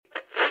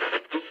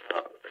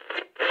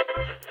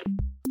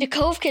The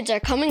Cove Kids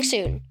are coming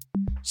soon.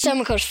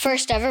 Summerco's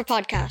first ever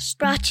podcast.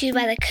 Brought to you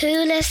by the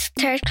coolest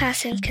third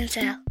class in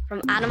Kinsale.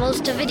 From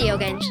animals to video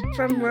games.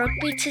 From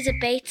rugby to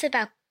debates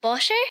about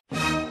butter.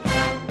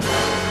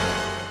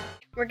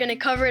 We're going to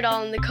cover it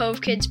all in the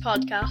Cove Kids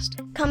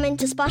podcast. Coming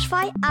to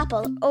Spotify,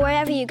 Apple, or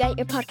wherever you get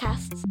your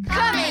podcasts.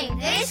 Coming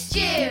this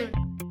June.